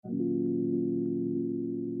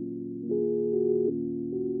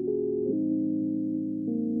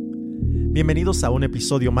Bienvenidos a un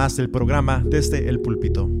episodio más del programa Desde el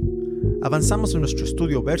Púlpito. Avanzamos en nuestro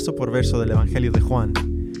estudio verso por verso del Evangelio de Juan.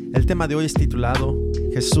 El tema de hoy es titulado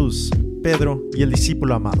Jesús, Pedro y el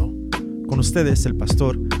discípulo amado. Con ustedes el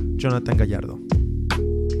pastor Jonathan Gallardo.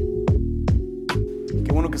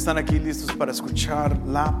 Qué bueno que están aquí listos para escuchar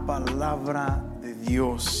la palabra de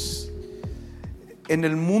Dios. En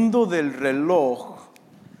el mundo del reloj,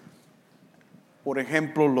 por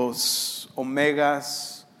ejemplo, los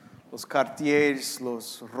Omegas, los Cartiers,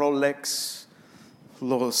 los Rolex,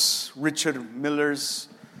 los Richard Millers,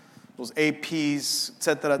 los APs,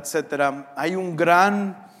 etcétera, etcétera, hay un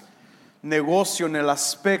gran negocio en el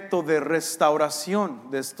aspecto de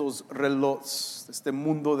restauración de estos relojes, de este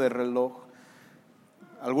mundo de reloj.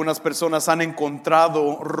 Algunas personas han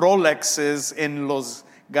encontrado Rolexes en los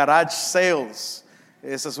garage sales.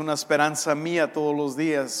 Esa es una esperanza mía todos los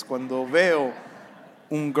días cuando veo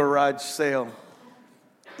un garage sale.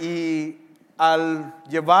 Y al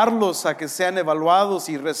llevarlos a que sean evaluados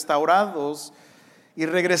y restaurados y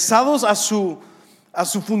regresados a su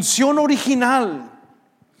función original,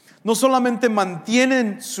 no solamente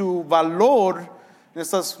mantienen su valor. En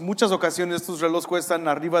estas muchas ocasiones estos relojes cuestan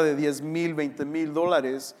arriba de $10,000,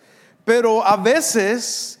 $20,000, pero a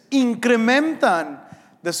veces incrementan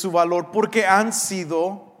de su valor porque han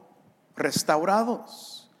sido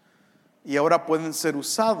restaurados y ahora pueden ser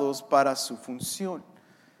usados para su función.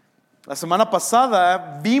 La semana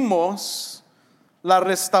pasada vimos la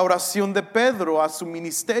restauración de Pedro a su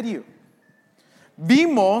ministerio.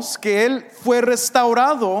 Vimos que él fue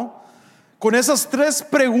restaurado con esas 3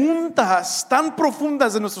 preguntas tan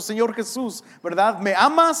profundas de nuestro Señor Jesús, ¿verdad? ¿Me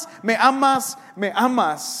amas? ¿Me amas? ¿Me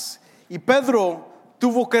amas? Y Pedro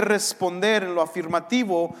tuvo que responder en lo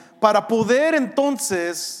afirmativo para poder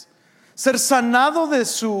entonces ser sanado de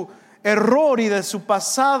su error y de su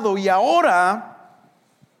pasado y ahora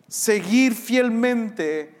seguir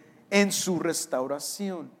fielmente en su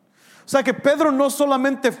restauración. O sea que Pedro no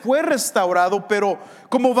solamente fue restaurado, pero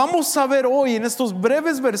como vamos a ver hoy en estos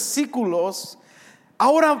breves versículos,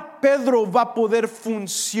 ahora Pedro va a poder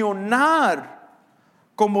funcionar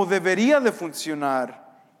como debería de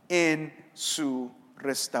funcionar en su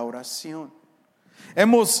restauración.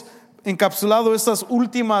 Hemos encapsulado estos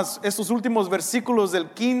últimos versículos del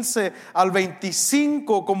 15 al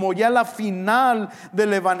 25 como ya la final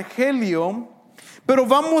del Evangelio. Pero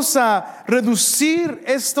vamos a reducir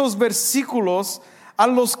estos versículos a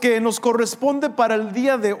los que nos corresponde para el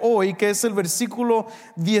día de hoy, que es el versículo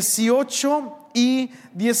 18 y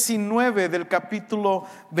 19 del capítulo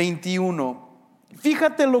 21.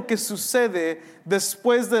 Fíjate lo que sucede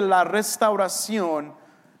después de la restauración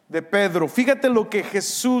de Pedro. Fíjate lo que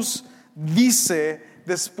Jesús dice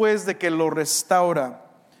después de que lo restaura.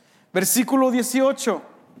 Versículo 18.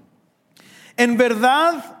 En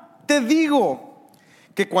verdad te digo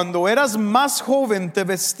que cuando eras más joven te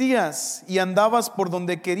vestías y andabas por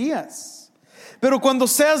donde querías. Pero cuando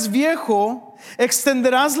seas viejo,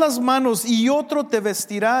 extenderás las manos y otro te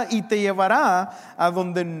vestirá y te llevará a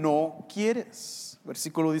donde no quieres.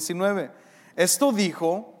 Versículo 19. Esto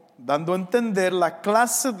dijo, dando a entender la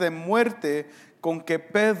clase de muerte con que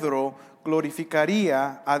Pedro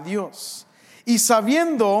glorificaría a Dios. Y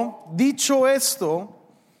sabiendo dicho esto,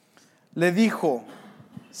 le dijo,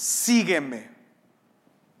 sígueme.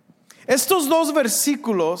 Estos 2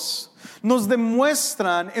 versículos nos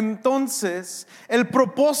demuestran entonces el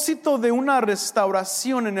propósito de una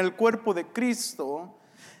restauración en el cuerpo de Cristo,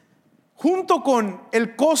 junto con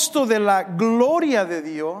el costo de la gloria de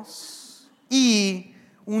Dios y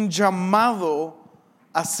un llamado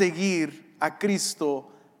a seguir a Cristo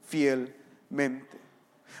fielmente.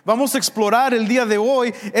 Vamos a explorar el día de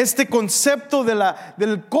hoy este concepto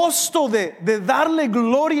del costo de darle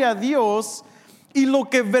gloria a Dios y lo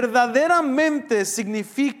que verdaderamente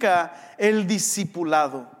significa el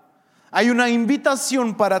discipulado. Hay una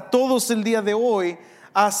invitación para todos el día de hoy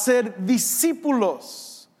a ser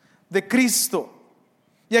discípulos de Cristo.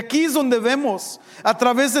 Y aquí es donde vemos a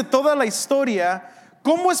través de toda la historia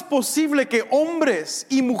cómo es posible que hombres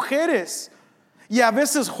y mujeres y a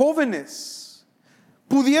veces jóvenes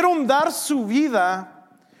pudieron dar su vida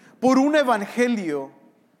por un evangelio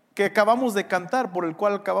que acabamos de cantar, por el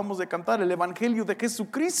cual acabamos de cantar, el Evangelio de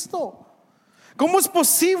Jesucristo. ¿Cómo es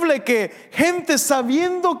posible que gente,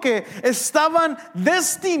 sabiendo que estaban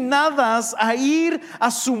destinadas a ir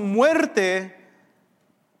a su muerte,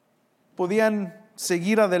 podían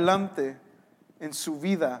seguir adelante en su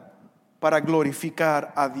vida para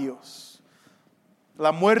glorificar a Dios?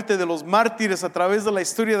 la muerte de los mártires a través de la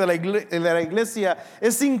historia de la iglesia.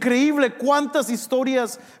 Es increíble cuántas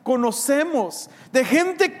historias conocemos de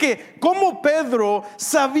gente que, como Pedro,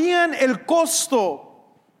 sabían el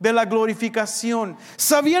costo de la glorificación,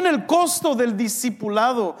 sabían el costo del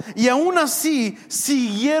discipulado y aún así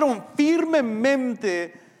siguieron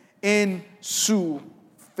firmemente en su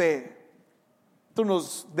fe. Esto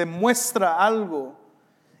nos demuestra algo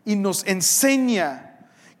y nos enseña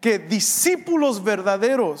que discípulos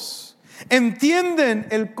verdaderos entienden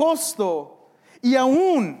el costo y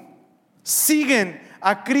aún siguen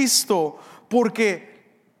a Cristo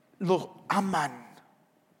porque lo aman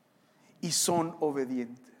y son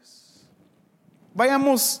obedientes.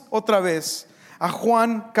 Vayamos otra vez a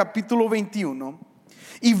Juan capítulo 21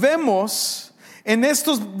 y vemos en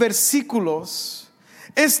estos versículos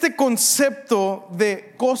este concepto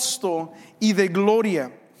de costo y de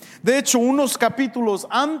gloria. De hecho, unos capítulos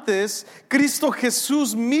antes, Cristo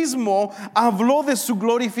Jesús mismo habló de su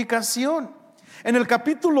glorificación. En el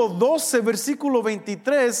capítulo 12, versículo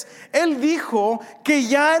 23, Él dijo que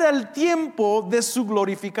ya era el tiempo de su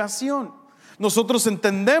glorificación. Nosotros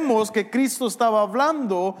entendemos que Cristo estaba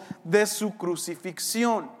hablando de su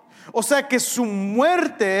crucifixión. O sea que su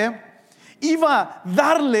muerte iba a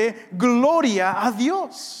darle gloria a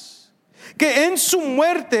Dios. Que en su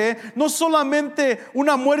muerte, no solamente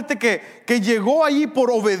una muerte que llegó allí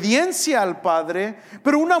por obediencia al Padre,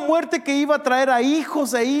 pero una muerte que iba a traer a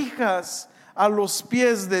hijos e hijas a los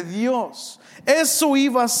pies de Dios. Eso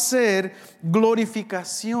iba a ser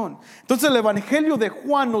glorificación. Entonces el Evangelio de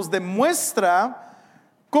Juan nos demuestra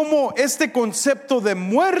cómo este concepto de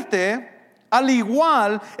muerte, al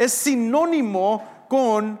igual, es sinónimo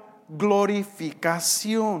con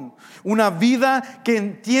glorificación. Una vida que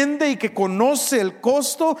entiende y que conoce el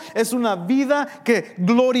costo es una vida que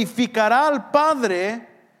glorificará al Padre,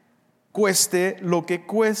 cueste lo que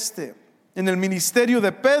cueste. En el ministerio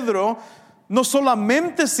de Pedro no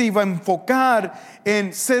solamente se iba a enfocar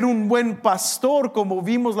en ser un buen pastor, como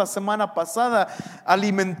vimos la semana pasada,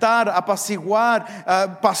 alimentar,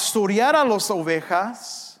 apaciguar, pastorear a las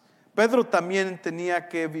ovejas. Pedro también tenía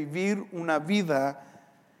que vivir una vida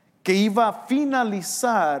que iba a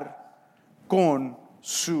finalizar con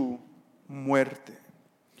su muerte.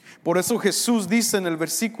 Por eso Jesús dice en el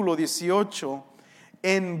versículo 18,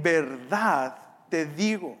 en verdad te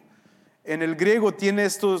digo. En el griego tiene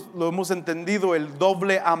esto, lo hemos entendido, el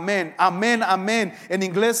doble amén. Amén, amén. En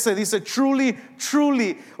inglés se dice truly,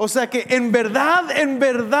 truly. O sea que en verdad, en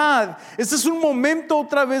verdad. Este es un momento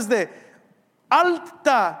otra vez de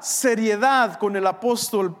alta seriedad con el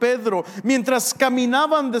apóstol Pedro, mientras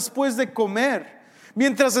caminaban después de comer.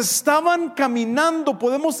 Mientras estaban caminando,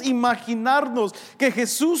 podemos imaginarnos que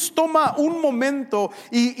Jesús toma un momento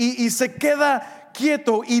y se queda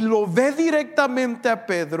quieto y lo ve directamente a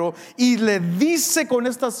Pedro y le dice con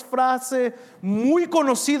esta frase muy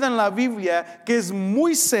conocida en la Biblia, que es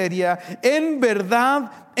muy seria: en verdad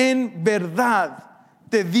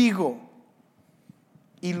te digo.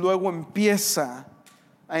 Y luego empieza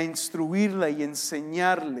a instruirle y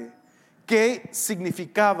enseñarle qué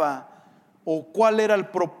significaba o cuál era el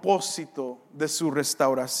propósito de su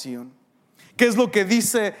restauración. ¿Qué es lo que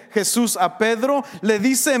dice Jesús a Pedro? Le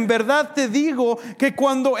dice: en verdad te digo que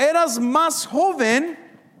cuando eras más joven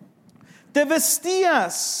te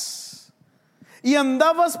vestías y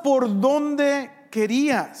andabas por donde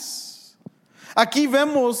querías. Aquí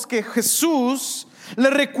vemos que Jesús le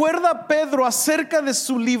recuerda a Pedro acerca de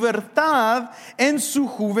su libertad en su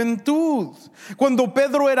juventud. Cuando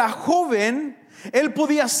Pedro era joven, él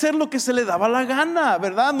podía hacer lo que se le daba la gana,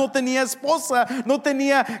 ¿verdad? No tenía esposa, no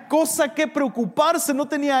tenía cosa que preocuparse, no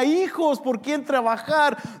tenía hijos por quien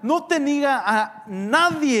trabajar, no tenía a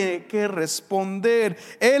nadie que responder.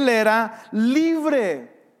 Él era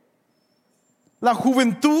libre. La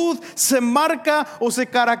juventud se marca o se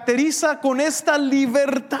caracteriza con esta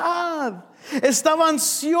libertad. Estaba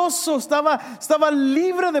ansioso, estaba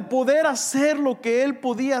libre de poder hacer lo que él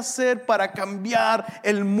podía hacer para cambiar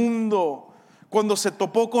el mundo. Cuando se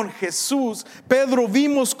topó con Jesús, Pedro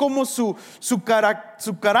vimos cómo su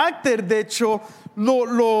carácter, de hecho,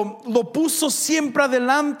 lo puso siempre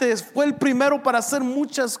adelante. Fue el primero para hacer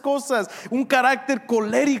muchas cosas. Un carácter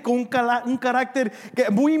colérico, un carácter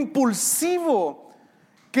muy impulsivo,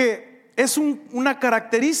 que es una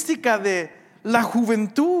característica de la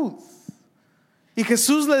juventud. Y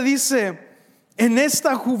Jesús le dice: en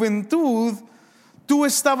esta juventud tú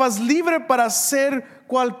estabas libre para hacer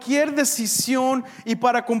cualquier decisión y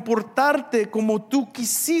para comportarte como tú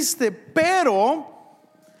quisiste, pero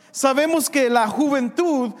sabemos que la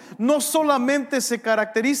juventud no solamente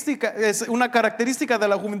es una característica de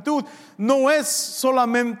la juventud, no es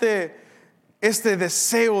solamente este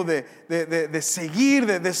deseo de seguir,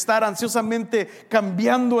 de estar ansiosamente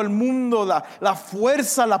cambiando el mundo, la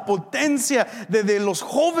fuerza, la potencia de los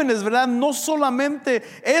jóvenes, ¿verdad? No solamente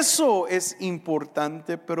eso es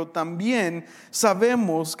importante, pero también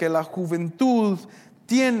sabemos que la juventud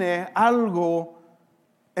tiene algo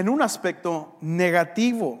en un aspecto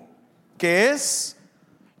negativo, que es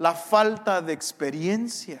la falta de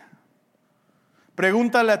experiencia.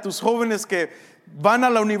 Pregúntale a tus jóvenes que van a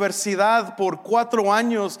la universidad por 4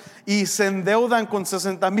 años y se endeudan con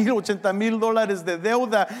 $60,000, $80,000 de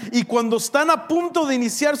deuda, y cuando están a punto de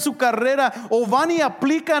iniciar su carrera o van y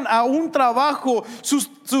aplican a un trabajo,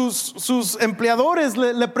 sus empleadores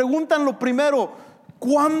le preguntan lo primero: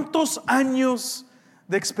 ¿cuántos años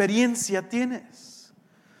de experiencia tienes?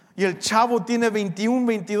 Y el chavo tiene 21,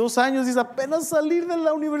 22 años y dice: apenas salir de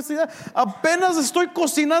la universidad, apenas estoy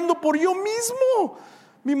cocinando por yo mismo.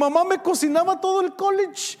 Mi mamá me cocinaba todo el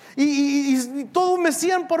college y todo me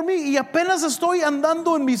hacían por mí, y apenas estoy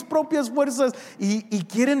andando en mis propias fuerzas, y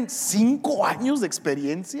quieren 5 años de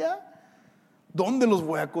experiencia. ¿Dónde los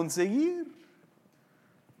voy a conseguir?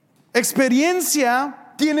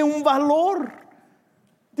 Experiencia tiene un valor,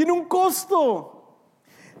 tiene un costo.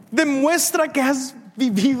 Demuestra que has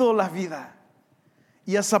vivido la vida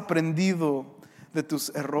y has aprendido de tus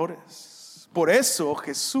errores. Por eso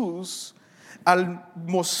Jesús, al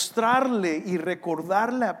mostrarle y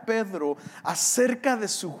recordarle a Pedro acerca de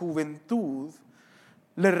su juventud,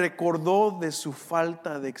 le recordó de su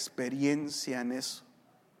falta de experiencia en eso.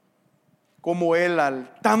 Como él,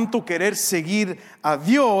 al tanto querer seguir a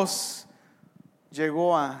Dios,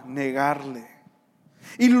 llegó a negarle.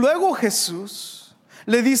 Y luego Jesús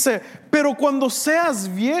le dice: pero cuando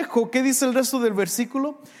seas viejo, ¿qué dice el resto del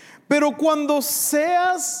versículo? Pero cuando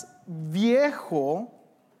seas viejo,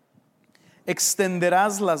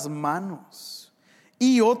 extenderás las manos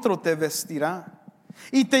y otro te vestirá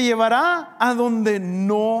y te llevará a donde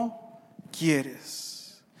no quieres.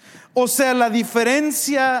 O sea, la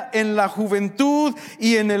diferencia en la juventud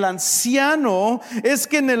y en el anciano es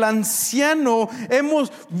que en el anciano hemos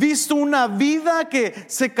visto una vida que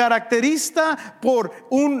se caracteriza por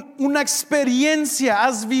una experiencia.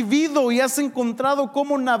 Has vivido y has encontrado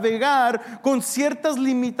cómo navegar con ciertas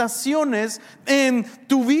limitaciones en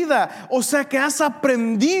tu vida. O sea que has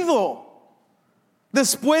aprendido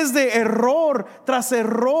después de error tras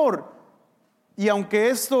error. Y aunque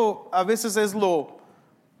esto a veces es lo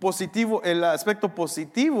positivo, el aspecto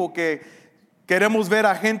positivo, que queremos ver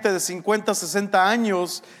a gente de 50, 60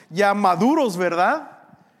 años ya maduros, ¿verdad?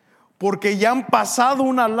 Porque ya han pasado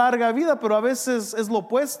una larga vida, pero a veces es lo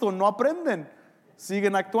opuesto, no aprenden,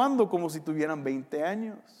 siguen actuando como si tuvieran 20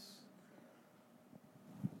 años.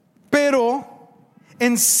 Pero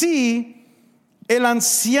en sí, el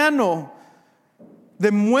anciano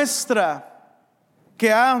demuestra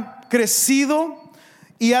que ha crecido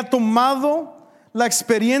y ha tomado la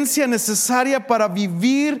experiencia necesaria para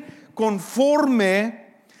vivir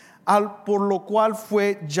conforme por lo cual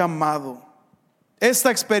fue llamado.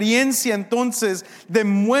 Esta experiencia entonces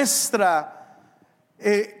demuestra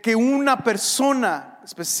que una persona,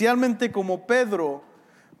 especialmente como Pedro,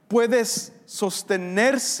 puede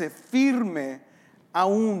sostenerse firme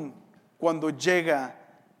aún cuando llega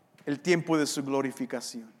el tiempo de su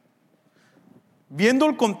glorificación. Viendo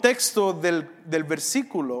el contexto del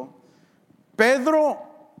versículo, Pedro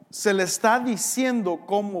se le está diciendo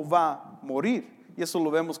cómo va a morir, y eso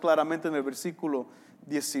lo vemos claramente en el versículo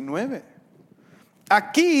 19.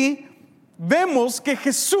 Aquí vemos que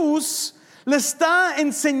Jesús le está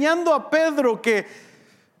enseñando a Pedro que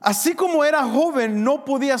así como era joven no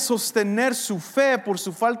podía sostener su fe por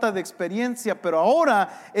su falta de experiencia, pero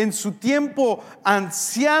ahora en su tiempo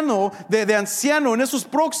anciano, de anciano, en esos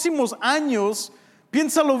próximos años,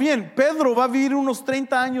 piénsalo bien, Pedro va a vivir unos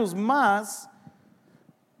 30 años más,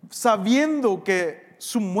 sabiendo que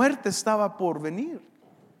su muerte estaba por venir.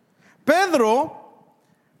 Pedro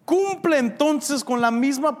cumple entonces con la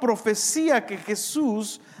misma profecía que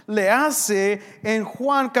Jesús le hace en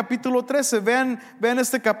Juan capítulo 13. Vean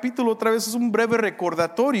este capítulo otra vez, es un breve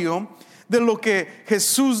recordatorio de lo que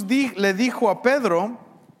Jesús le dijo a Pedro.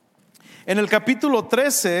 En el capítulo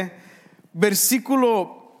 13,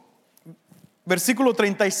 versículo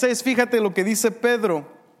 36, fíjate lo que dice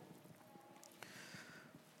Pedro.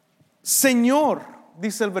 Señor,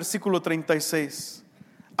 dice el versículo 36,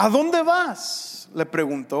 ¿a dónde vas?, le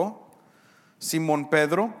preguntó Simón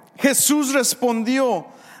Pedro. Jesús respondió: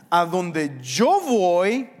 a donde yo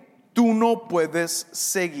voy, tú no puedes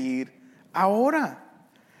seguir ahora,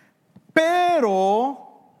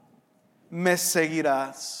 pero me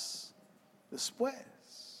seguirás después.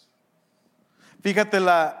 Fíjate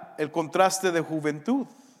el contraste de juventud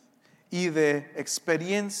y de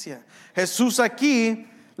experiencia. Jesús aquí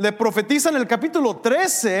le profetiza en el capítulo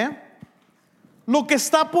 13 lo que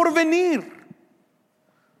está por venir.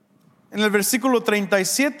 En el versículo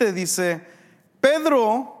 37 dice: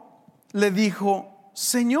 Pedro le dijo: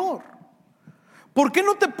 Señor, ¿por qué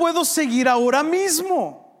no te puedo seguir ahora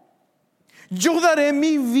mismo? Yo daré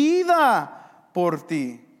mi vida por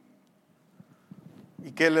ti.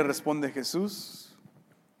 ¿Y qué le responde Jesús?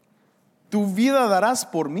 ¿Tu vida darás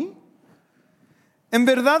por mí? En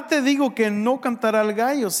verdad te digo que no cantará el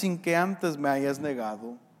gallo sin que antes me hayas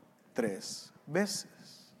negado 3 veces.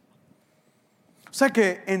 O sea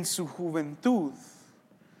que en su juventud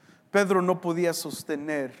Pedro no podía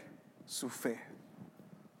sostener su fe.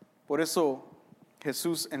 Por eso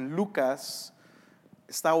Jesús en Lucas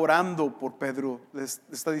está orando por Pedro. Le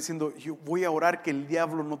está diciendo: yo voy a orar que el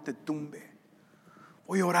diablo no te tumbe.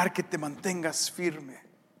 Voy a orar que te mantengas firme.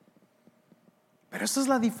 Pero esa es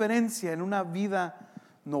la diferencia en una vida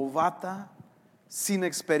novata, sin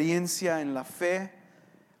experiencia en la fe,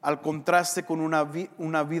 al contraste con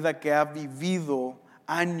una vida que ha vivido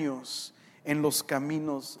años en los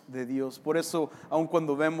caminos de Dios. Por eso, aun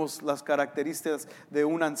cuando vemos las características de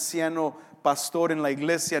un anciano pastor en la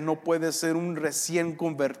iglesia, no puede ser un recién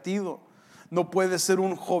convertido, no puede ser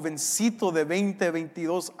un jovencito de 20,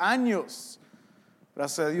 22 años.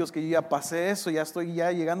 Gracias a Dios que yo ya pasé eso, ya estoy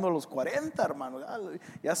llegando a los 40, hermano.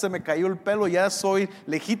 Ya se me cayó el pelo, ya soy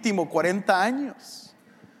legítimo 40 años.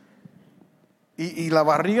 Y la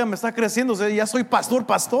barriga me está creciendo, o sea, ya soy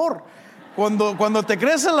pastor. Cuando te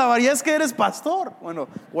crece la barriga es que eres pastor. Bueno,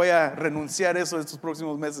 voy a renunciar a eso estos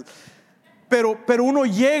próximos meses. Pero uno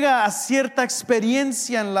llega a cierta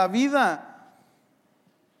experiencia en la vida.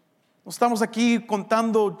 No estamos aquí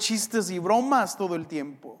contando chistes y bromas todo el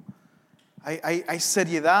tiempo. Hay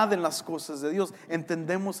seriedad en las cosas de Dios.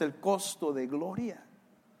 Entendemos el costo de gloria.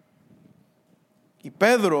 Y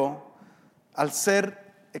Pedro, al ser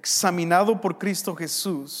examinado por Cristo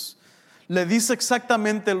Jesús, le dice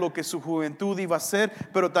exactamente lo que su juventud iba a ser.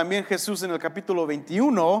 Pero también Jesús en el capítulo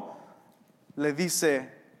 21 le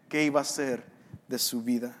dice qué iba a ser de su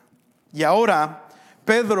vida. Y ahora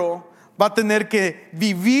Pedro va a tener que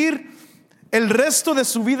vivir el resto de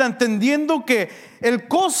su vida entendiendo que el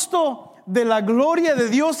costo de la gloria de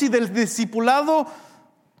Dios y del discipulado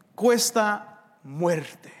cuesta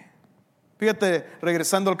muerte. Fíjate,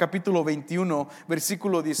 regresando al capítulo 21,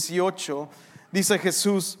 versículo 18, dice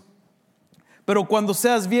Jesús: pero cuando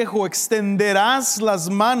seas viejo extenderás las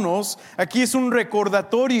manos. Aquí es un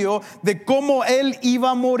recordatorio de cómo Él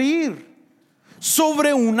iba a morir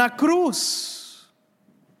sobre una cruz.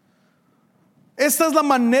 Esta es la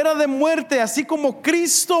manera de muerte. Así como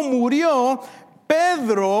Cristo murió,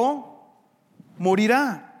 Pedro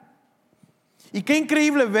morirá. Y qué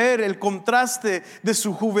increíble ver el contraste de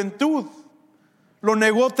su juventud. Lo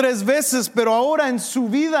negó 3 veces, pero ahora en su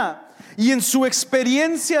vida y en su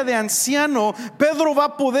experiencia de anciano, Pedro va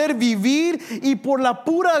a poder vivir y por la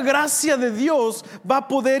pura gracia de Dios va a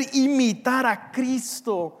poder imitar a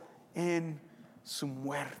Cristo en su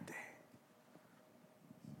muerte.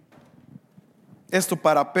 Esto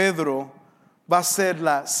para Pedro va a ser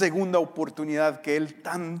la segunda oportunidad que él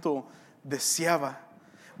tanto deseaba.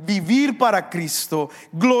 Vivir para Cristo,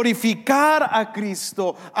 glorificar a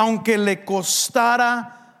Cristo, aunque le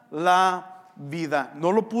costara la vida.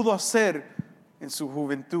 No lo pudo hacer en su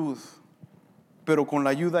juventud, pero con la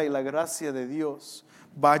ayuda y la gracia de Dios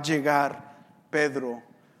va a llegar Pedro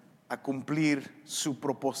a cumplir su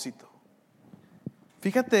propósito.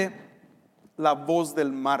 Fíjate la voz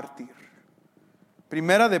del mártir.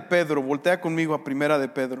 Primera de Pedro, voltea conmigo a Primera de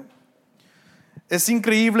Pedro. Es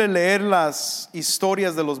increíble leer las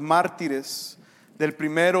historias de los mártires del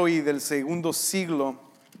primero y del segundo siglo.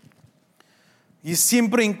 Y es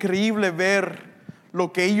siempre increíble ver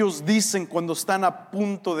lo que ellos dicen cuando están a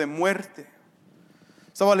punto de muerte.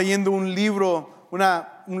 Estaba leyendo un libro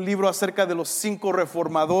acerca de los 5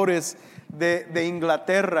 reformadores de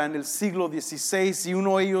Inglaterra en el siglo XVI. Y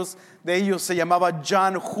uno de ellos se llamaba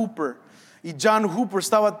John Hooper. Y John Hooper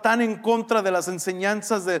estaba tan en contra de las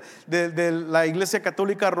enseñanzas de la Iglesia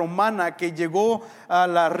Católica Romana que llegó a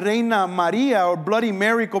la Reina María, o Bloody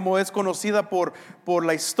Mary como es conocida por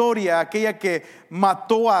la historia, aquella que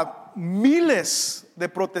mató a miles de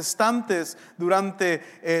protestantes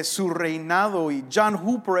durante su reinado. Y John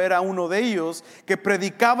Hooper era uno de ellos que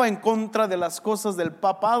predicaba en contra de las cosas del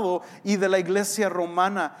papado y de la Iglesia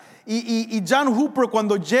romana. Y John Hooper,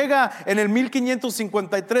 cuando llega en el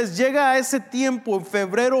 1553, llega a ese tiempo, en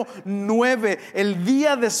febrero 9, el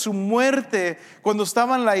día de su muerte, cuando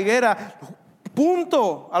estaba en la higuera,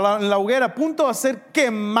 en la hoguera, punto a ser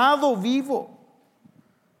quemado vivo.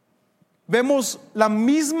 Vemos la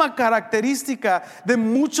misma característica de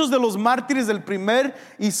muchos de los mártires del primer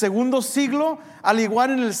y segundo siglo, al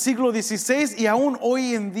igual en el siglo XVI y aún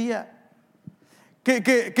hoy en día.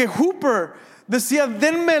 Que Hooper decía: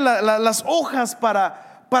 denme las hojas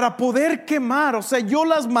para poder quemar. O sea, yo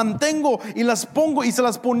las mantengo y las pongo, y se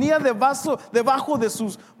las ponía debajo de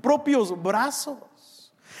sus propios brazos.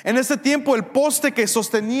 En ese tiempo el poste que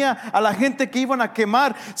sostenía a la gente que iban a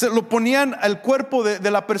quemar, se lo ponían al cuerpo de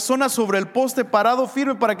la persona sobre el poste, parado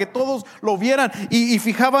firme para que todos lo vieran, y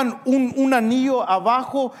fijaban un anillo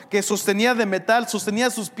abajo que sostenía de metal, sostenía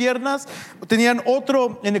sus piernas. Tenían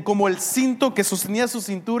otro como el cinto que sostenía su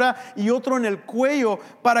cintura, y otro en el cuello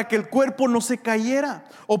para que el cuerpo no se cayera,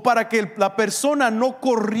 o para que la persona no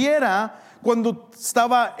corriera cuando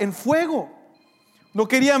estaba en fuego. No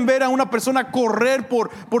querían ver a una persona correr por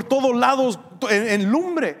todos lados en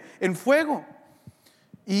lumbre, en fuego.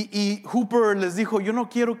 Y Hooper les dijo: yo no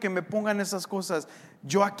quiero que me pongan esas cosas.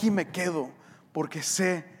 Yo aquí me quedo porque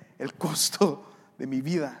sé el costo de mi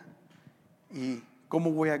vida y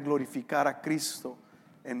cómo voy a glorificar a Cristo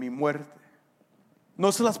en mi muerte.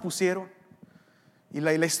 No se las pusieron. Y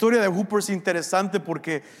la historia de Hooper es interesante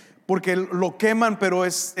porque lo queman, pero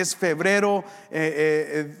es febrero,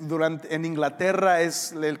 en Inglaterra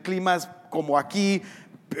el clima es como aquí,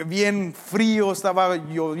 bien frío, estaba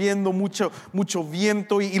lloviendo, mucho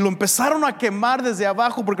viento, y lo empezaron a quemar desde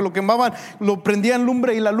abajo, porque lo quemaban, lo prendían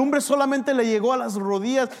lumbre, y la lumbre solamente le llegó a las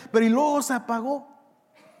rodillas, pero y luego se apagó.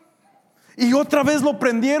 Y otra vez lo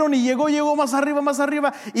prendieron y llegó más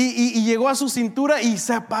arriba, y llegó a su cintura y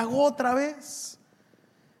se apagó otra vez.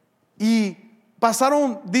 Y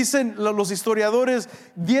pasaron, dicen los historiadores,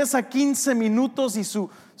 10 a 15 minutos y su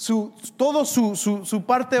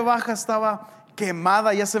parte baja estaba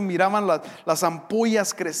quemada. Ya se miraban las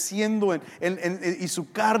ampollas creciendo y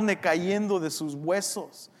su carne cayendo de sus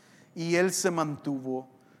huesos. Y él se mantuvo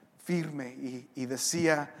firme y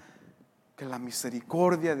decía: que la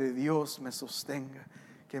misericordia de Dios me sostenga,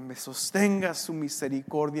 que me sostenga su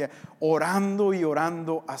misericordia, orando y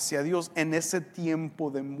orando hacia Dios en ese tiempo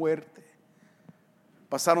de muerte.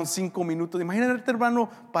 Pasaron 5 minutos. Imagínate, hermano,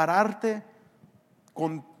 pararte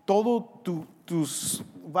con todos tus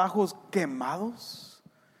bajos quemados,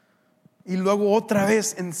 y luego otra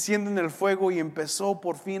vez encienden el fuego, y empezó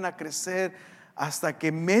por fin a crecer, hasta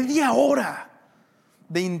que media hora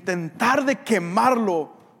de intentar de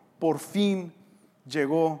quemarlo, por fin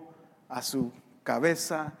llegó a su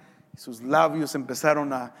cabeza. Sus labios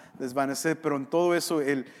empezaron a desvanecer. Pero en todo eso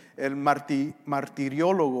el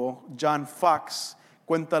martiriólogo John Fox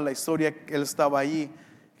cuenta la historia que él estaba allí,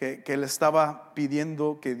 que él estaba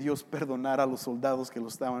pidiendo que Dios perdonara a los soldados que lo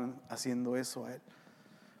estaban haciendo eso a él.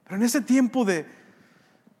 Pero en ese tiempo de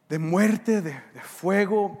muerte, de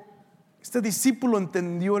fuego, este discípulo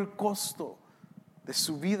entendió el costo de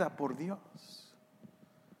su vida por Dios.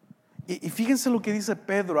 Y fíjense lo que dice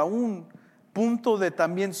Pedro, a un punto de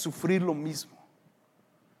también sufrir lo mismo.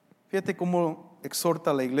 Fíjate cómo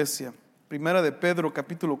exhorta a la iglesia. Primera de Pedro,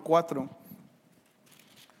 capítulo 4,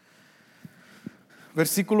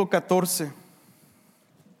 versículo 14.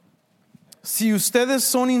 Si ustedes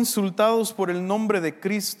son insultados por el nombre de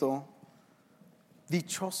Cristo,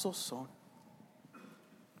 dichosos son,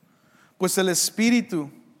 pues el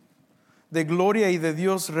Espíritu de gloria y de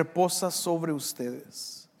Dios reposa sobre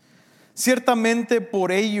ustedes. Ciertamente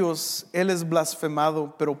por ellos Él es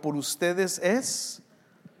blasfemado, pero por ustedes es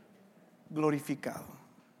glorificado.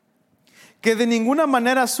 Que de ninguna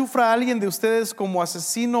manera sufra alguien de ustedes como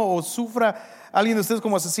asesino, o sufra alguien de ustedes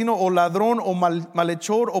como asesino, o ladrón, o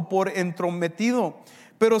malhechor, o por entrometido.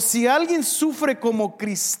 Pero si alguien sufre como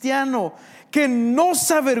cristiano, que no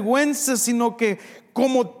se avergüence, sino que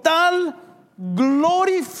como tal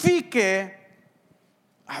glorifique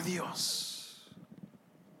a Dios.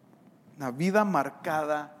 Una vida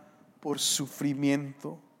marcada por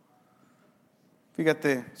sufrimiento.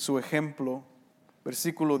 Fíjate su ejemplo,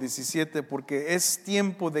 versículo 17: porque es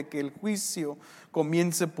tiempo de que el juicio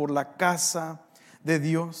comience por la casa de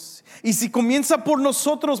Dios. Y si comienza por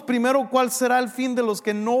nosotros primero, ¿cuál será el fin de los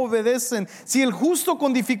que no obedecen? Si el justo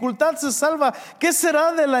con dificultad se salva, ¿qué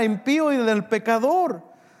será del impío y del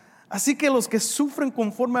pecador? Así que los que sufren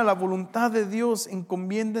conforme a la voluntad de Dios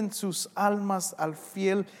encomienden sus almas al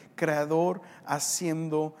fiel Creador,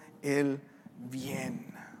 haciendo el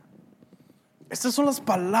bien. Estas son las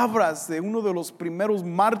palabras de uno de los primeros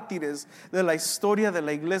mártires de la historia de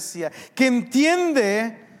la iglesia, que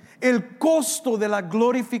entiende el costo de la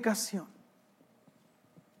glorificación.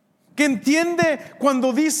 Que entiende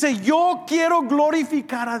cuando dice: yo quiero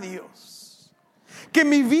glorificar a Dios. Que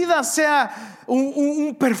mi vida sea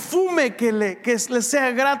un perfume que le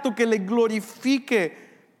sea grato, que le glorifique.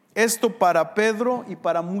 Esto para Pedro y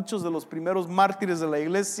para muchos de los primeros mártires de la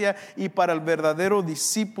iglesia y para el verdadero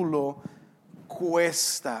discípulo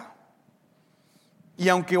cuesta. Y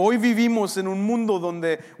aunque hoy vivimos en un mundo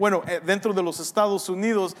donde, dentro de los Estados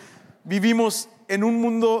Unidos, vivimos en un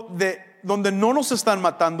mundo donde no nos están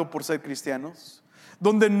matando por ser cristianos,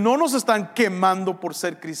 donde no nos están quemando por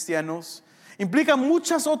ser cristianos, implica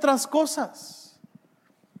muchas otras cosas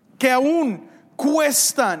que aún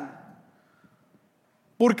cuestan.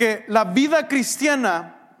 Porque la vida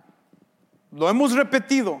cristiana, lo hemos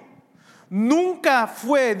repetido, nunca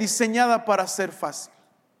fue diseñada para ser fácil.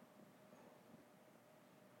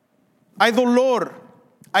 Hay dolor,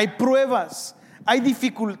 hay pruebas, hay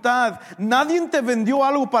dificultad. Nadie te vendió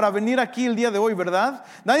algo para venir aquí el día de hoy, ¿verdad?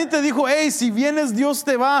 Nadie te dijo: hey, si vienes, Dios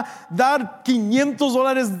te va a dar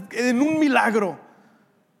 $500 en un milagro.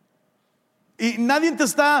 Y nadie te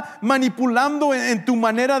está manipulando en tu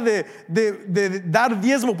manera de dar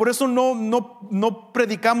diezmo. Por eso no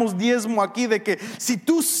predicamos diezmo aquí, de que si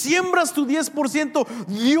tú siembras tu 10%,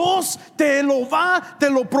 Dios te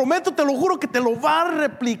lo prometo, te lo juro, que te lo va a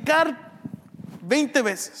replicar 20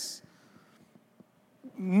 veces.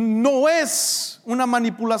 No es una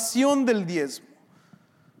manipulación del diezmo.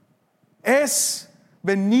 Es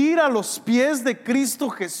venir a los pies de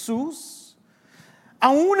Cristo Jesús,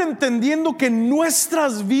 aún entendiendo que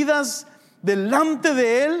nuestras vidas delante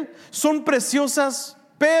de Él son preciosas,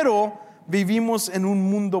 pero vivimos en un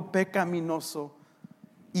mundo pecaminoso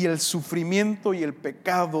y el sufrimiento y el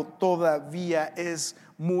pecado todavía es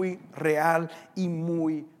muy real y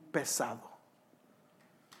muy pesado.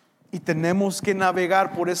 Y tenemos que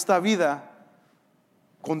navegar por esta vida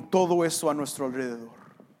con todo eso a nuestro alrededor.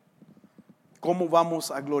 ¿Cómo vamos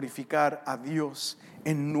a glorificar a Dios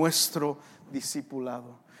en nuestro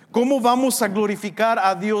discipulado? ¿Cómo vamos a glorificar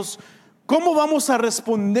a Dios? ¿Cómo vamos a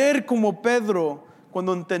responder como Pedro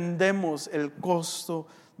cuando entendemos el costo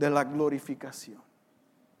de la glorificación?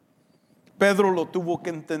 Pedro lo tuvo que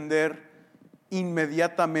entender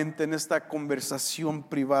inmediatamente en esta conversación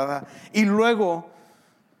privada. Y luego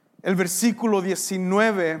el versículo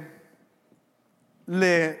 19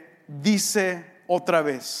 le dice otra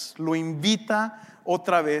vez, lo invita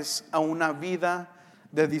otra vez a una vida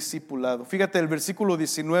de discipulado. Fíjate el versículo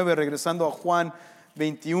 19, regresando a Juan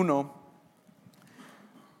 21.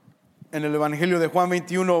 En el Evangelio de Juan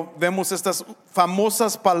 21 vemos estas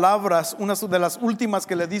famosas palabras, una de las últimas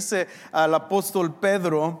que le dice al apóstol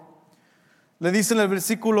Pedro. Le dice en el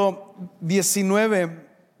versículo 19: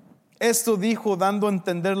 esto dijo dando a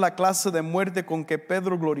entender la clase de muerte con que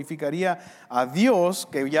Pedro glorificaría a Dios,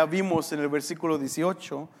 que ya vimos en el versículo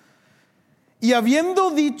 18. Y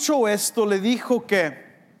habiendo dicho esto, le dijo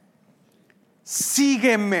que: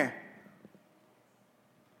 sígueme.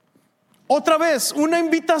 Otra vez, una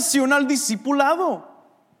invitación al discipulado,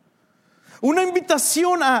 una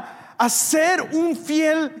invitación a ser un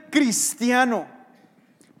fiel cristiano.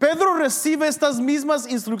 Pedro recibe estas mismas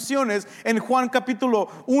instrucciones en Juan capítulo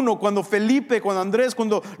 1, cuando Felipe, cuando Andrés,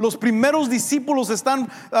 cuando los primeros discípulos están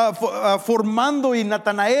formando y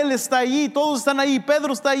Natanael está ahí, todos están ahí,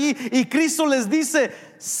 Pedro está ahí, y Cristo les dice: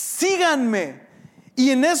 síganme. Y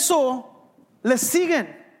en eso les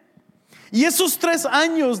siguen. Y esos 3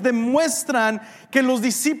 años demuestran que los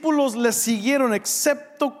discípulos les siguieron,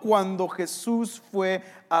 excepto cuando Jesús fue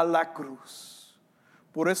a la cruz.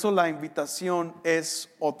 Por eso la invitación es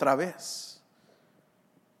otra vez.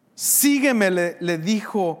 Sígueme, le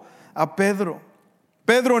dijo a Pedro.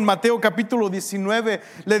 Pedro en Mateo capítulo 19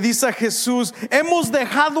 le dice a Jesús: hemos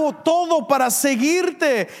dejado todo para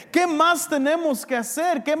seguirte. ¿Qué más tenemos que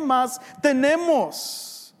hacer? ¿Qué más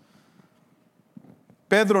tenemos?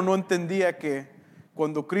 Pedro no entendía que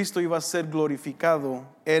cuando Cristo iba a ser glorificado,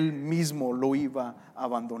 Él mismo lo iba a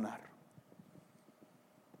abandonar.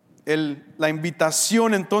 La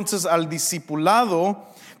invitación entonces al discipulado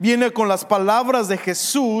viene con las palabras de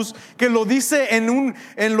Jesús, que lo dice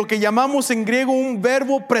en lo que llamamos en griego un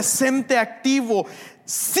verbo presente activo: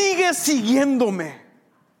 sigue siguiéndome,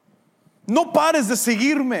 no pares de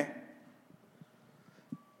seguirme.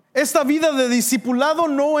 Esta vida de discipulado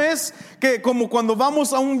no es que como cuando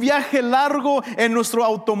vamos a un viaje largo en nuestro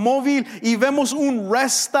automóvil y vemos un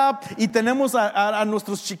rest stop y tenemos a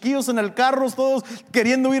nuestros chiquillos en el carro, todos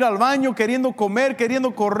queriendo ir al baño, queriendo comer,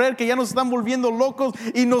 queriendo correr, que ya nos están volviendo locos,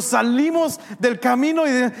 y nos salimos del camino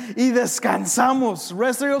y descansamos.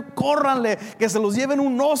 Córranle, que se los lleven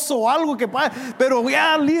un oso o algo que pase, pero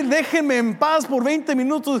ya déjenme en paz por 20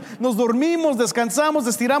 minutos. Nos dormimos, descansamos,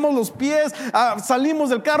 estiramos los pies, salimos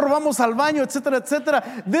del carro, vamos al baño, etcétera,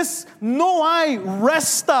 etcétera. No hay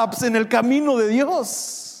rest stops en el camino de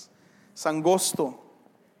Dios. Es angosto,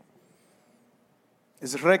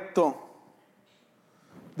 es recto.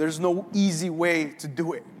 There's no easy way to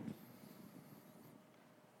do it.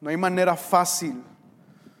 No hay manera fácil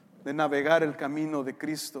de navegar el camino de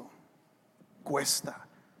Cristo. Cuesta.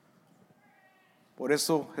 Por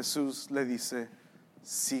eso Jesús le dice: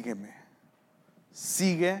 sígueme.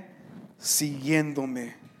 Sigue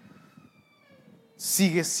siguiéndome.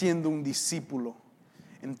 Sigue siendo un discípulo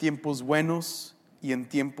en tiempos buenos y en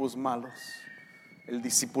tiempos malos. El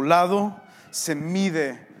discipulado se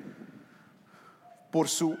mide por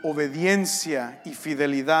su obediencia y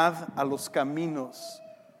fidelidad a los caminos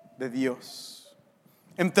de Dios.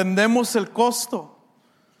 Entendemos el costo.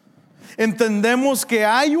 Entendemos que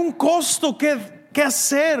hay un costo que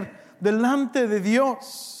hacer delante de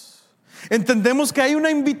Dios. Entendemos que hay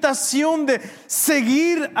una invitación de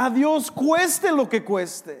seguir a Dios, cueste lo que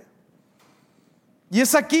cueste. Y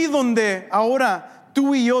es aquí donde ahora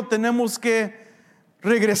tú y yo tenemos que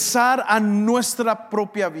regresar a nuestra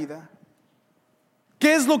propia vida.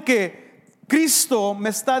 ¿Qué es lo que Cristo me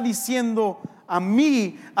está diciendo a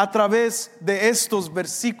mí a través de estos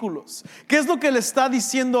versículos? ¿Qué es lo que le está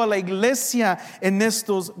diciendo a la iglesia en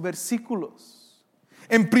estos versículos?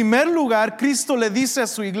 En primer lugar, Cristo le dice a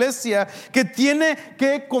su iglesia que tiene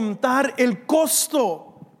que contar el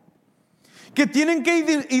costo, que tienen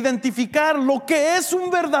que identificar lo que es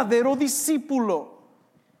un verdadero discípulo,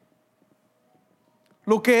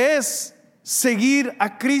 lo que es seguir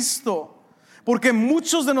a Cristo. Porque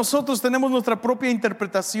muchos de nosotros tenemos nuestra propia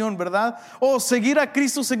interpretación, ¿verdad? Seguir a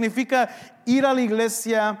Cristo significa ir a la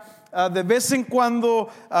iglesia, de vez en cuando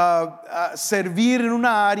servir en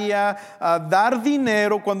una área, dar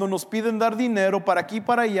dinero cuando nos piden dar dinero para aquí y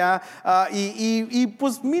para allá, y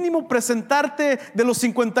pues mínimo presentarte de los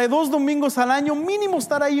 52 domingos al año, mínimo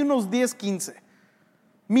estar ahí unos 10, 15,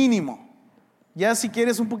 mínimo. Ya si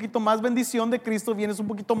quieres un poquito más bendición de Cristo, vienes un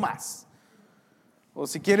poquito más. O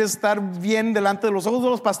si quieres estar bien delante de los ojos de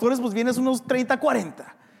los pastores, pues vienes unos 30,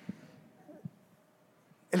 40.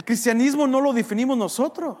 El cristianismo no lo definimos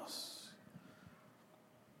nosotros.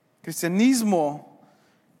 Cristianismo,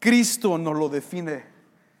 Cristo nos lo define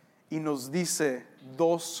y nos dice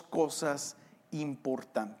dos cosas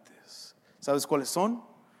importantes. ¿Sabes cuáles son?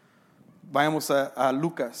 Vayamos a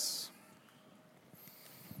Lucas.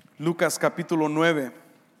 Lucas capítulo 9.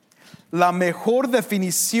 La mejor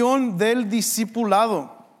definición del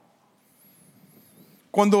discipulado.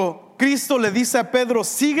 Cuando Cristo le dice a Pedro: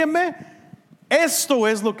 sígueme, esto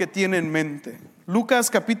es lo que tiene en mente. Lucas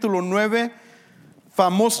capítulo 9,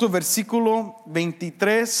 famoso versículo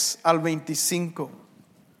 23 al 25.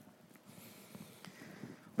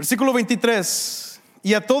 Versículo 23.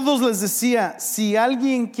 Y a todos les decía: si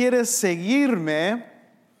alguien quiere seguirme,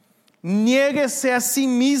 niéguese a sí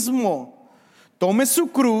mismo, tome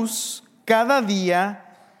su cruz cada día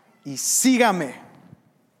y sígame.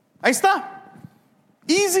 Ahí está.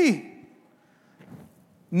 Easy.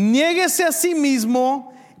 Niéguese a sí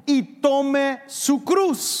mismo y tome su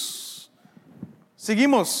cruz.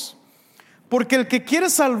 Seguimos. Porque el que quiere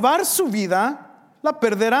salvar su vida la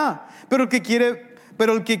perderá. Pero el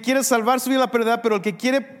que quiere salvar su vida la perderá. Pero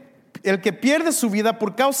el que pierde su vida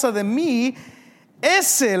por causa de mí,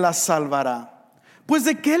 ese la salvará. Pues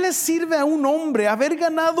 ¿de qué le sirve a un hombre haber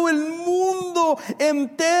ganado el mundo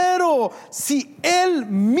entero si él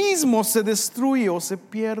mismo se destruye o se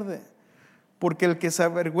pierde? Porque el que se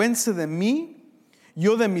avergüence de mí,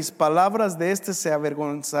 yo de mis palabras de este se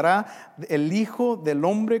avergonzará el Hijo del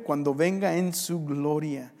Hombre cuando venga en su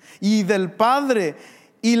gloria, y del Padre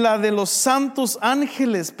y la de los santos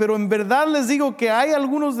ángeles. Pero en verdad les digo que hay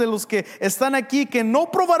algunos de los que están aquí que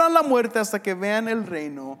no probarán la muerte hasta que vean el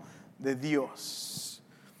reino de Dios.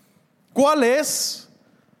 ¿Cuál es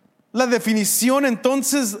la definición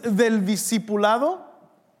entonces del discipulado?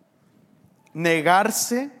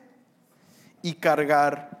 Negarse y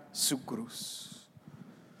cargar su cruz.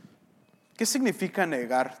 ¿Qué significa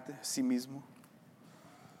negarte a sí mismo?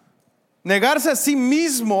 Negarse a sí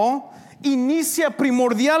mismo inicia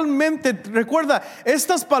primordialmente, recuerda,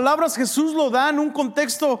 estas palabras Jesús lo da en un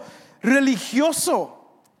contexto religioso.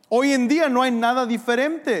 Hoy en día no hay nada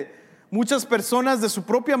diferente. Muchas personas de su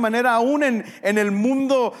propia manera, aún en el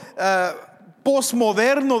mundo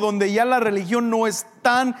postmoderno, donde ya la religión no es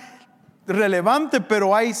tan relevante,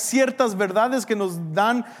 pero hay ciertas verdades que nos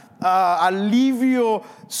dan alivio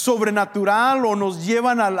sobrenatural, o nos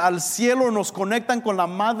llevan al cielo, o nos conectan con la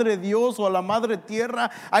Madre Dios o a la Madre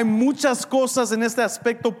Tierra. Hay muchas cosas en este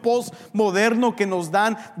aspecto postmoderno que nos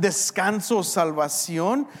dan descanso,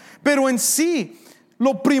 salvación, pero en sí,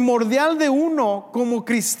 lo primordial de uno como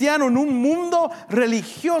cristiano en un mundo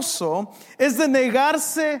religioso es de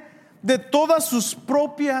negarse de todas sus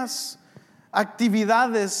propias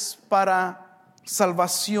actividades para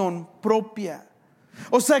salvación propia.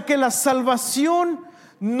 O sea que la salvación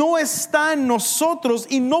no está en nosotros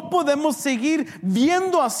y no podemos seguir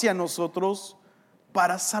viendo hacia nosotros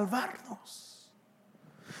para salvarnos.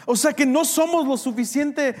 O sea que no somos lo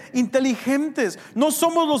suficiente inteligentes, no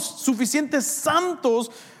somos lo suficiente santos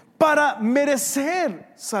para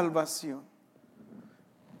merecer salvación.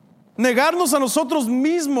 Negarnos a nosotros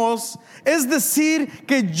mismos es decir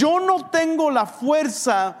que yo no tengo la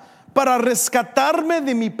fuerza para rescatarme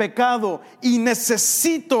de mi pecado y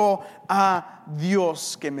necesito a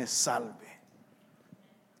Dios que me salve.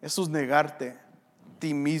 Eso es negarte a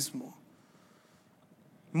ti mismo.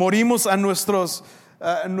 Morimos a nuestros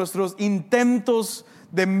intentos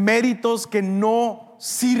de méritos que no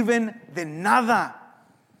sirven de nada.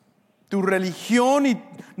 Tu religión y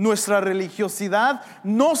nuestra religiosidad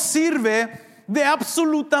no sirve de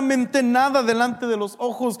absolutamente nada delante de los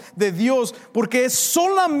ojos de Dios, porque es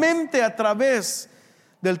solamente a través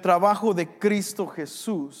del trabajo de Cristo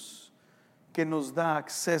Jesús que nos da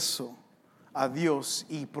acceso a Dios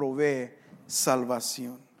y provee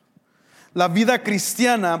salvación. La vida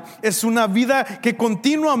cristiana es una vida que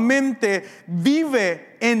continuamente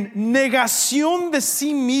vive en negación de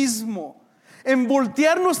sí mismo, en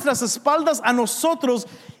voltear nuestras espaldas a nosotros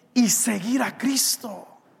y seguir a Cristo.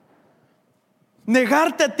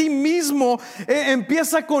 Negarte a ti mismo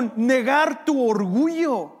empieza con negar tu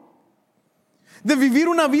orgullo, de vivir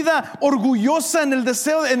una vida orgullosa en el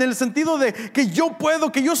deseo, en el sentido de que yo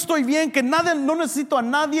puedo, que yo estoy bien, que nada, no necesito a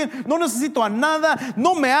nadie, no necesito a nada,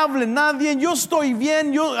 no me hable nadie, yo estoy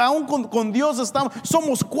bien, yo aún con Dios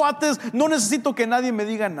somos cuates, no necesito que nadie me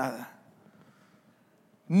diga nada.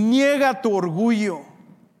 Niega tu orgullo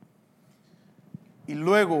y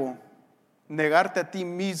luego negarte a ti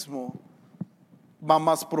mismo va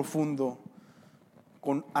más profundo,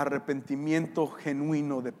 con arrepentimiento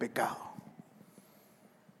genuino de pecado.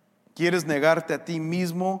 ¿Quieres negarte a ti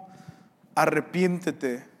mismo?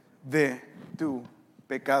 Arrepiéntete de tu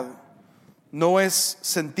pecado. No es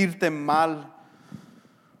sentirte mal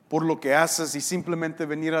por lo que haces y simplemente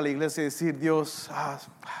venir a la iglesia y decir, Dios,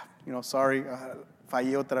 sorry,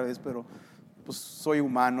 fallé otra vez, pero pues soy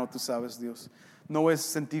humano, tú sabes, Dios. No es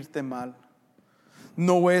sentirte mal.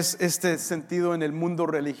 No es este sentido en el mundo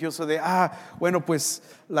religioso de, bueno, pues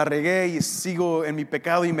la regué y sigo en mi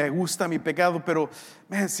pecado y me gusta mi pecado, pero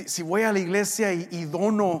si voy a la iglesia y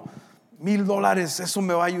dono $1,000, eso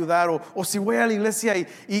me va a ayudar. O si voy a la iglesia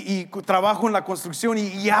y trabajo en la construcción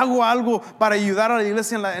y hago algo para ayudar a la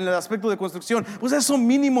iglesia en el aspecto de construcción, pues eso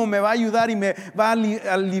mínimo me va a ayudar y me va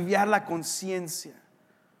a aliviar la conciencia.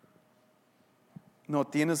 No,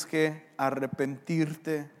 tienes que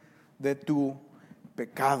arrepentirte de tu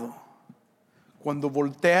pecado. Cuando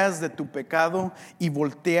volteas de tu pecado y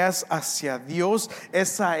volteas hacia Dios,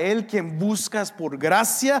 es a Él quien buscas por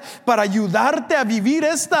gracia para ayudarte a vivir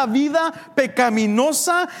esta vida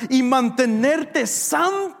pecaminosa y mantenerte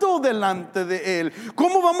santo delante de Él.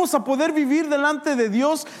 ¿Cómo vamos a poder vivir delante de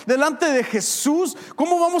Dios, delante de Jesús?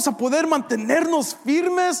 ¿Cómo vamos a poder mantenernos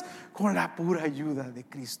firmes? Con la pura ayuda de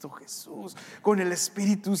Cristo Jesús, con el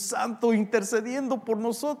Espíritu Santo intercediendo por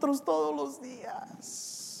nosotros todos los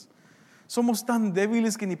días. Somos tan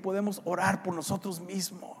débiles que ni podemos orar por nosotros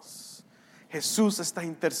mismos. Jesús está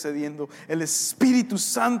intercediendo. El Espíritu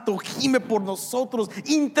Santo gime por nosotros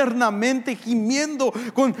internamente, gimiendo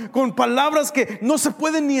con palabras que no se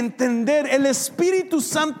pueden ni entender. El Espíritu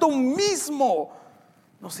Santo mismo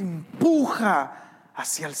nos empuja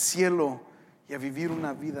hacia el cielo y a vivir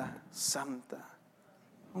una vida santa,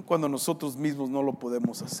 aun cuando nosotros mismos no lo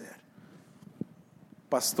podemos hacer.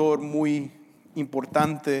 Pastor muy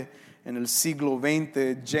importante en el siglo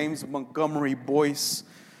XX, James Montgomery Boyce,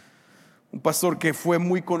 un pastor que fue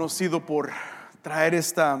muy conocido por traer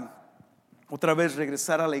otra vez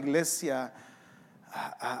regresar a la iglesia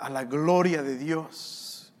a la gloria de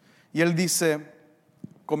Dios. Y él dice,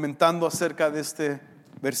 comentando acerca de este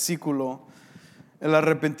versículo, el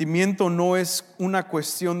arrepentimiento no es una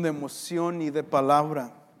cuestión de emoción ni de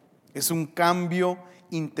palabra, es un cambio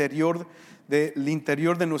interior, del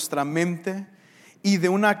interior de nuestra mente y de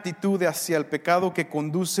una actitud hacia el pecado que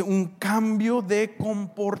conduce un cambio de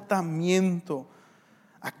comportamiento.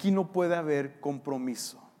 Aquí no puede haber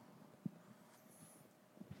compromiso.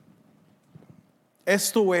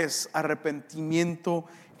 Esto es arrepentimiento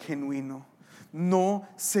genuino. No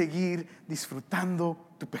seguir disfrutando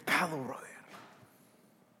tu pecado, brother.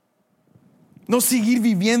 No seguir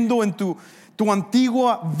viviendo en tu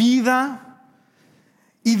antigua vida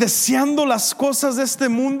y deseando las cosas de este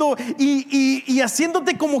mundo y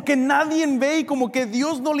haciéndote como que nadie ve y como que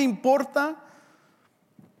Dios no le importa.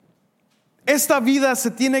 Esta vida se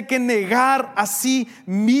tiene que negar a sí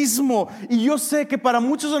mismo. Y yo sé que para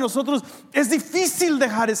muchos de nosotros es difícil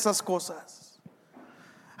dejar esas cosas.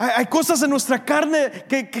 Hay cosas en nuestra carne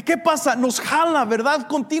que ¿qué pasa? Nos jala, ¿verdad?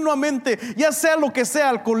 Continuamente, ya sea lo que sea,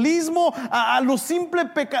 alcoholismo, a los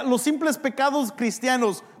simples pecados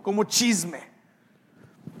cristianos como chisme.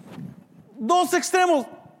 Dos extremos,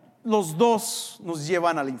 los dos nos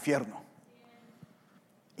llevan al infierno.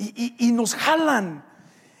 Y nos jalan.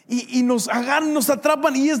 Y nos agarran, nos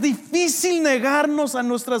atrapan, y es difícil negarnos a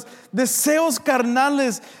nuestros deseos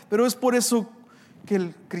carnales. Pero es por eso que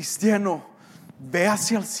el cristiano ve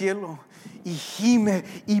hacia el cielo y gime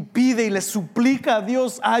y pide y le suplica a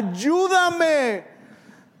Dios: ayúdame.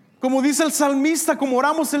 Como dice el salmista, como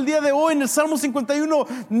oramos el día de hoy en el Salmo 51: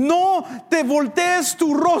 no te voltees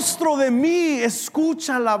tu rostro de mí,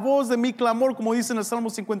 escucha la voz de mi clamor. Como dice en el Salmo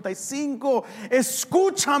 55: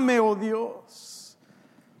 escúchame, oh Dios,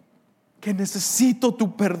 que necesito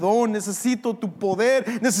tu perdón, necesito tu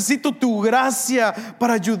poder, necesito tu gracia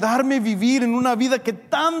para ayudarme a vivir en una vida que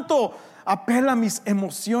tanto apela a mis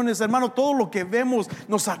emociones. Hermano, todo lo que vemos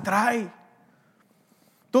nos atrae.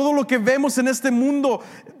 Todo lo que vemos en este mundo,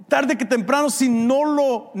 tarde que temprano, si no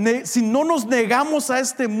nos negamos a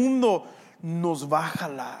este mundo, nos va a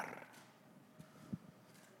jalar.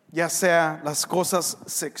 Ya sea las cosas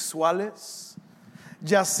sexuales,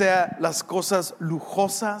 ya sea las cosas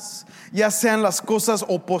lujosas, ya sean las cosas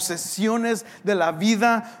o posesiones de la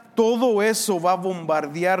vida. Todo eso va a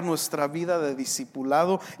bombardear nuestra vida de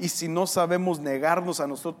discipulado, y si no sabemos negarnos a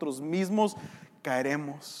nosotros mismos,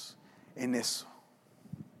 caeremos en eso.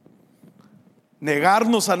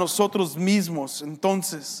 Negarnos a nosotros mismos,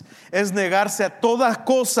 entonces, es negarse a toda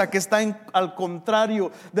cosa que está al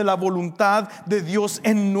contrario de la voluntad de Dios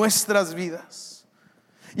en nuestras vidas.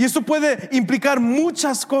 Y eso puede implicar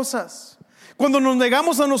muchas cosas. Cuando nos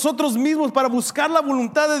negamos a nosotros mismos para buscar la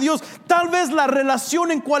voluntad de Dios, tal vez la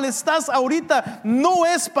relación en cual estás ahorita no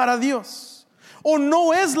es para Dios, o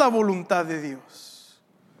no es la voluntad de Dios.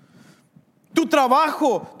 Tu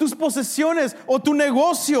trabajo, tus posesiones o tu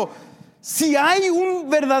negocio, si hay un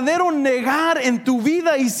verdadero negar en tu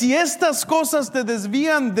vida, y si estas cosas te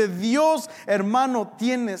desvían de Dios, hermano,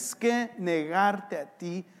 tienes que negarte a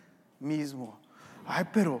ti mismo. Ay,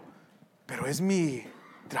 pero es mi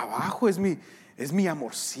trabajo, es mi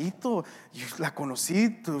amorcito. Yo la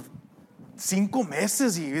conocí 5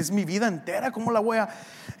 meses y es mi vida entera. ¿Cómo la voy a?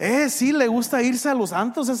 Sí, le gusta irse a los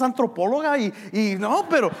antros, es antropóloga y no,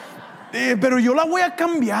 pero yo la voy a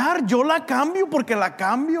cambiar. Yo la cambio porque la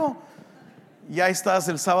cambio. Y ahí estás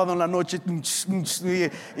el sábado en la noche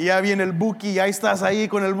y ya viene el Buki, y ahí estás ahí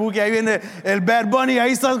con el Buki, ahí viene el Bad Bunny,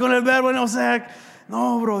 ahí estás con el Bad Bunny. O sea,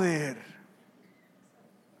 no, brother.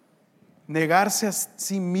 Negarse a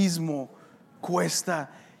sí mismo cuesta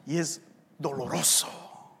y es doloroso.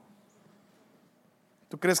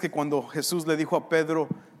 ¿Tú crees que cuando Jesús le dijo a Pedro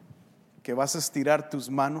que vas a estirar tus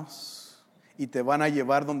manos y te van a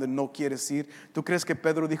llevar donde no quieres ir, tú crees que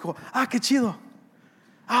Pedro dijo: qué chido,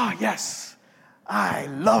 yes, I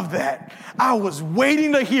love that, I was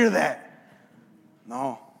waiting to hear that?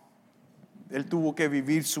 No, él tuvo que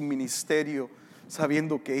vivir su ministerio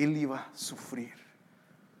sabiendo que él iba a sufrir,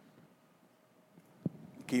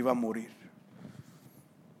 que iba a morir.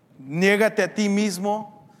 Niégate a ti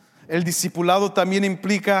mismo. El discipulado también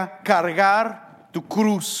implica cargar tu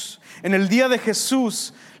cruz. En el día de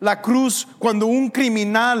Jesús, la cruz, cuando un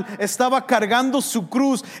criminal estaba cargando su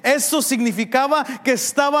cruz, eso significaba que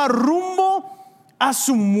estaba rumbo a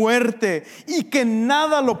su muerte y que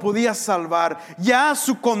nada lo podía salvar. Ya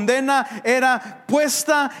su condena era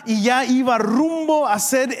puesta y ya iba rumbo a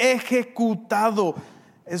ser ejecutado.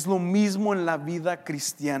 Es lo mismo en la vida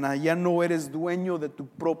cristiana. Ya no eres dueño de tu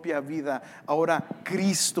propia vida. Ahora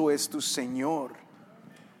Cristo es tu Señor.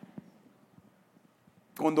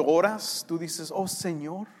 Cuando oras, tú dices: oh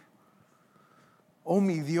Señor, oh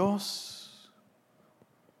mi Dios,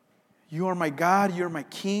 you are my God, you are my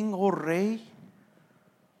King, oh Rey.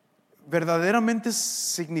 ¿Verdaderamente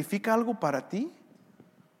significa algo para ti?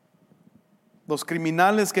 Los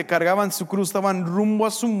criminales que cargaban su cruz estaban rumbo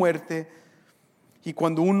a su muerte. Y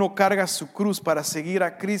cuando uno carga su cruz para seguir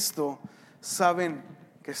a Cristo, saben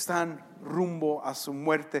que están rumbo a su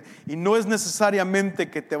muerte. Y no es necesariamente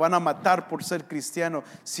que te van a matar por ser cristiano,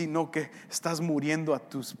 sino que estás muriendo a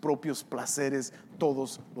tus propios placeres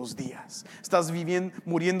todos los días. Estás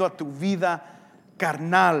muriendo a tu vida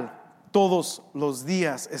carnal todos los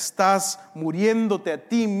días. Estás muriéndote a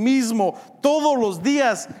ti mismo todos los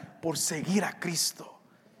días por seguir a Cristo.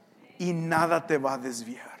 Y nada te va a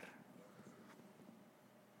desviar.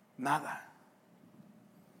 Nada.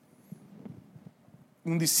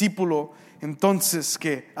 Un discípulo entonces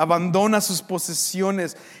que abandona sus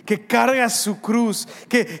posesiones, que carga su cruz,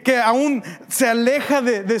 que aún se aleja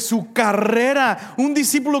de su carrera, un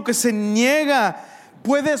discípulo que se niega,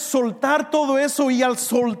 puede soltar todo eso, y al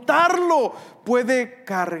soltarlo puede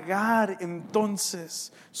cargar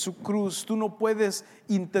entonces su cruz. Tú no puedes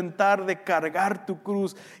intentar de cargar tu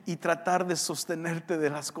cruz y tratar de sostenerte de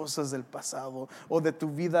las cosas del pasado o de tu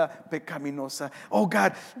vida pecaminosa. Oh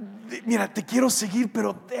God, mira, te quiero seguir,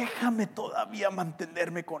 pero déjame todavía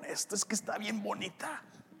mantenerme con esto. Es que está bien bonita.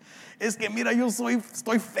 Es que mira,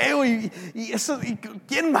 estoy feo y eso, y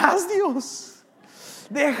 ¿quién más, Dios?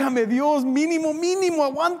 Déjame, Dios, mínimo,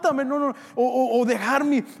 aguántame, no. O dejar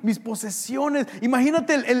mis posesiones.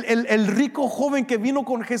 Imagínate el rico joven que vino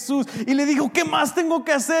con Jesús y le dijo, ¿qué más tengo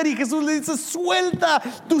que hacer? Y Jesús le dice, suelta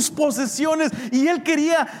tus posesiones. Y él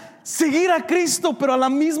quería seguir a Cristo, pero a la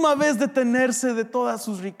misma vez detenerse de todas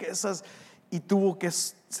sus riquezas, y tuvo que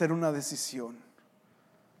hacer una decisión.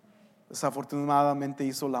 Desafortunadamente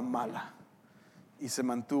hizo la mala y se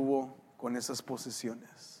mantuvo con esas posesiones.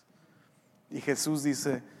 Y Jesús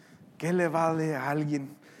dice, ¿qué le vale a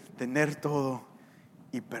alguien tener todo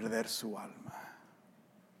y perder su alma?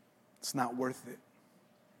 It's not worth it.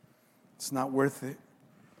 It's not worth it.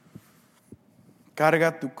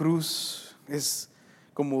 Carga tu cruz. Es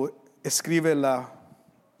como escribe la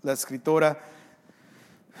escritora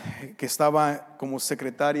que estaba como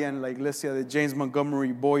secretaria en la iglesia de James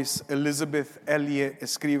Montgomery Boyce, Elizabeth Elliot,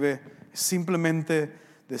 escribe, simplemente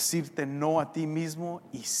decirte no a ti mismo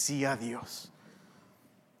y sí a Dios.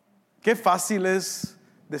 Qué fácil es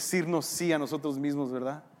decirnos sí a nosotros mismos,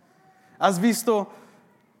 ¿verdad? ¿Has visto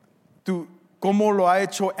cómo lo ha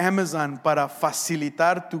hecho Amazon para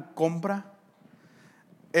facilitar tu compra?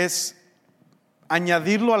 Es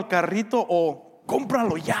añadirlo al carrito o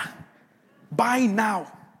cómpralo ya. Buy now.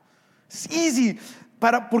 It's easy.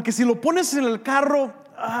 Porque si lo pones en el carro,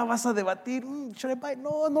 vas a debatir, should I buy?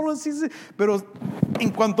 No lo hiciste. Pero en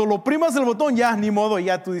cuanto lo primas el botón, ya ni modo,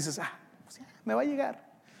 ya tú dices, pues ya, me va a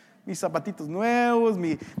llegar. Mis zapatitos nuevos,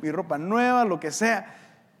 mi ropa nueva, lo que sea.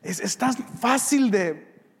 Es tan fácil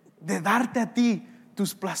de darte a ti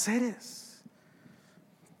tus placeres.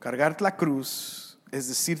 Cargar la cruz es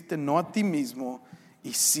decirte no a ti mismo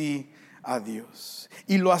y sí a Dios.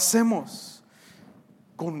 Y lo hacemos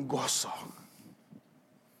con gozo.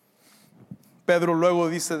 Pedro luego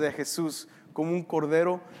dice de Jesús como un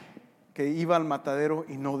cordero que iba al matadero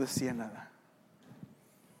y no decía nada.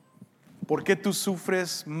 ¿Por qué tú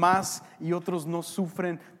sufres más y otros no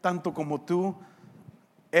sufren tanto como tú?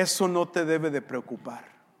 Eso no te debe de preocupar.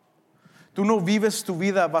 Tú no vives tu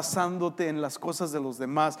vida basándote en las cosas de los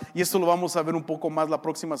demás. Y esto lo vamos a ver un poco más la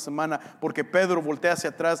próxima semana, porque Pedro voltea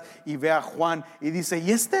hacia atrás y ve a Juan y dice,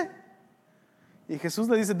 ¿y este? Y Jesús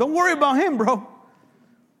le dice, don't worry about him, bro.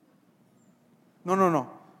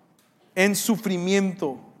 No. En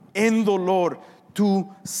sufrimiento, en dolor,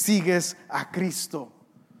 tú sigues a Cristo.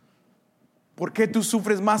 ¿Por qué tú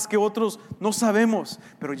sufres más que otros? No sabemos,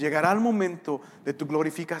 pero llegará el momento de tu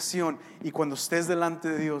glorificación, y cuando estés delante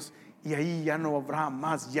de Dios, y ahí ya no habrá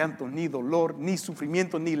más llanto, ni dolor, ni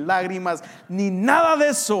sufrimiento, ni lágrimas, ni nada de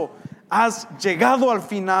eso. Has llegado al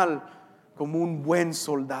final como un buen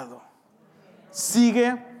soldado.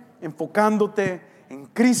 Sigue enfocándote en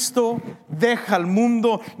Cristo, deja al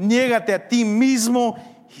mundo, niégate a ti mismo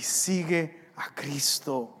y sigue a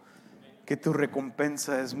Cristo, que tu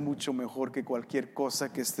recompensa es mucho mejor que cualquier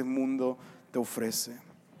cosa que este mundo te ofrece.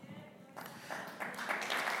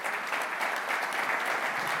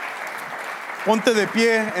 Ponte de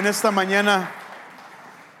pie en esta mañana.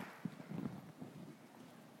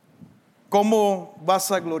 ¿Cómo vas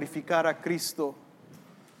a glorificar a Cristo?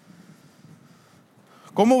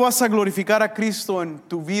 ¿Cómo vas a glorificar a Cristo en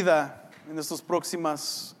tu vida en estos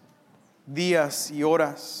próximos días y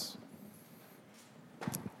horas?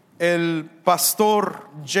 El pastor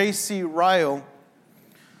J.C. Ryle,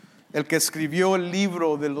 el que escribió el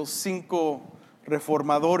libro de los 5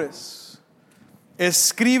 reformadores,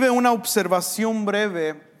 escribe una observación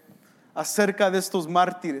breve acerca de estos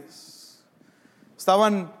mártires.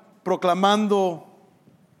 estaban proclamando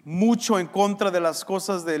mucho en contra de las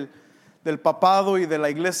cosas del papado y de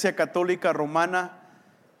la Iglesia Católica Romana.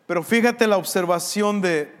 Pero fíjate la observación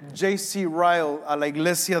de J.C. Ryle a la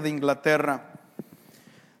Iglesia de Inglaterra.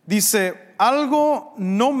 Dice, algo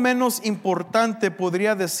no menos importante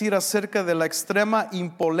podría decir acerca de la extrema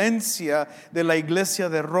impotencia de la Iglesia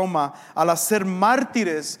de Roma al hacer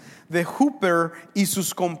mártires de Hooper y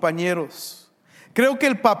sus compañeros. Creo que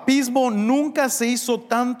el papismo nunca se hizo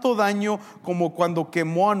tanto daño como cuando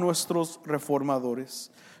quemó a nuestros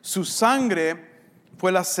reformadores. Su sangre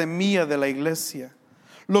fue la semilla de la iglesia.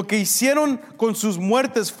 Lo que hicieron con sus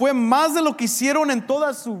muertes fue más de lo que hicieron en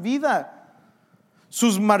toda su vida.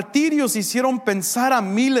 Sus martirios hicieron pensar a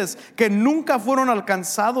miles que nunca fueron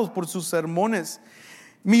alcanzados por sus sermones.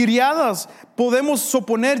 Miriadas, podemos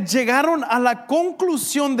suponer, llegaron a la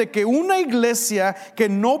conclusión de que una iglesia que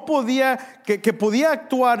no podía, que podía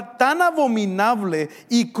actuar tan abominable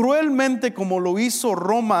y cruelmente como lo hizo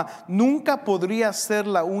Roma, nunca podría ser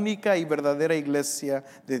la única y verdadera iglesia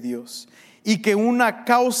de Dios. Y que una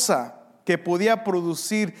causa que podía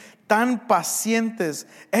producir tan pacientes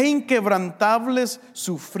e inquebrantables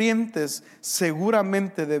sufrientes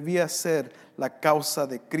seguramente debía ser la causa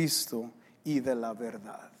de Cristo y de la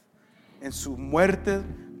verdad. En su muerte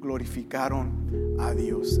glorificaron a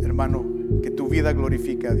Dios. Hermano, que tu vida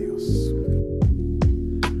glorifique a Dios.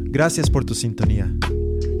 Gracias por tu sintonía.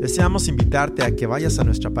 Deseamos invitarte a que vayas a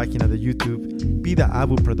nuestra página de YouTube, Vida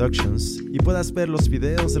Abu Productions, y puedas ver los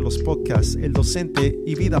videos de los podcasts El Docente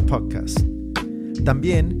y Vida Podcast.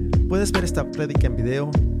 También puedes ver esta prédica en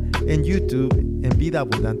video en YouTube en Vida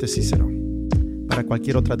Abundante Cícero. Para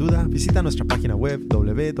cualquier otra duda, visita nuestra página web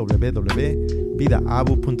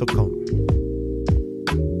www.vidaabu.com.